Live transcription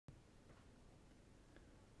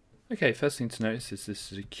Okay, first thing to notice is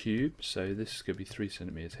this is a cube, so this is going to be 3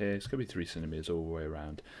 centimeters here, it's going to be 3 centimeters all the way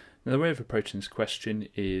around. Now the way of approaching this question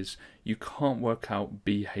is you can't work out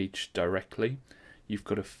BH directly. You've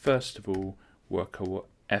got to first of all work out what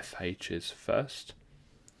FH is first,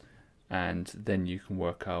 and then you can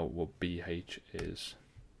work out what BH is.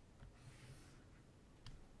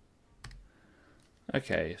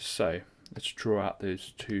 Okay, so let's draw out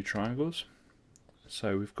those two triangles.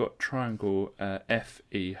 So we've got triangle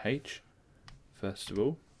FEH first of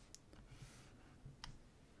all,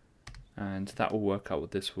 and that will work out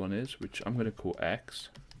what this one is, which I'm going to call X.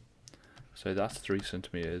 So that's 3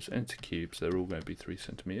 centimeters, and it's a cube, so they're all going to be 3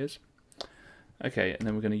 centimeters. Okay, and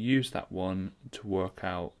then we're going to use that one to work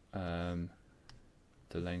out the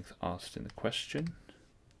length asked in the question,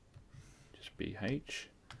 just BH.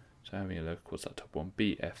 So having a look, what's that top one?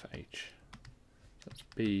 BFH. So that's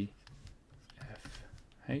BFH.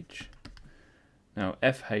 Now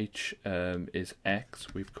FH is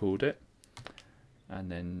X, we've called it, and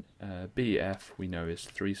then BF we know is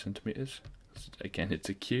 3 centimeters. Again, it's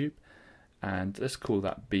a cube, and let's call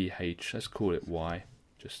that BH. Let's call it Y,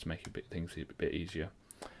 just to make things a bit easier.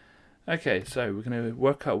 Okay, so we're going to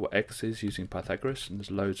work out what X is using Pythagoras, and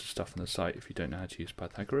there's loads of stuff on the site if you don't know how to use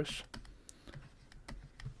Pythagoras.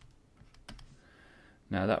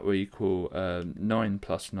 Now that will equal 9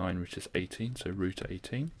 plus 9, which is 18, so root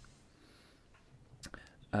 18.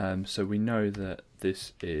 So we know that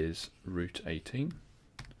this is root 18.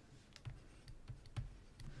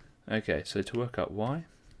 Okay, so to work out y,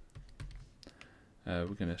 we're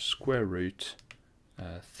going to square root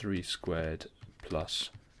 3 squared plus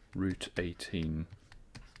root 18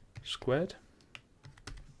 squared,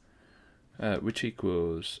 which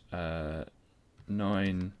equals 9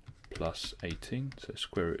 plus 18, so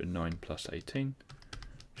square root of 9 plus 18,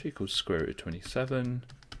 which equals square root of 27,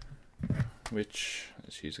 which,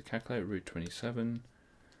 let's use a calculator, root 27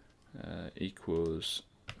 equals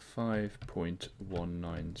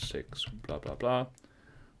 5.196 blah blah blah,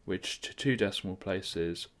 which to 2 decimal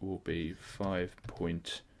places will be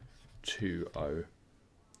 5.20.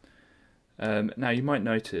 Now you might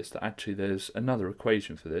notice that actually there's another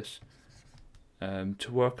equation for this. To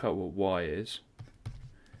work out what y is,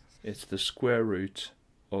 it's the square root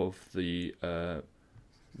of the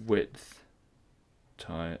width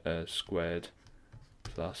squared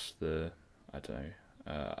plus the, I don't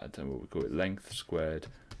know what we call it, length squared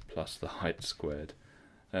plus the height squared,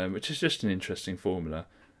 which is just an interesting formula.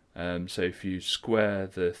 So if you square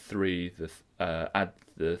the 3, add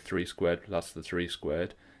the 3 squared plus the 3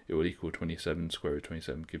 squared, it will equal 27. Square root of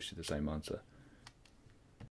 27 gives you the same answer.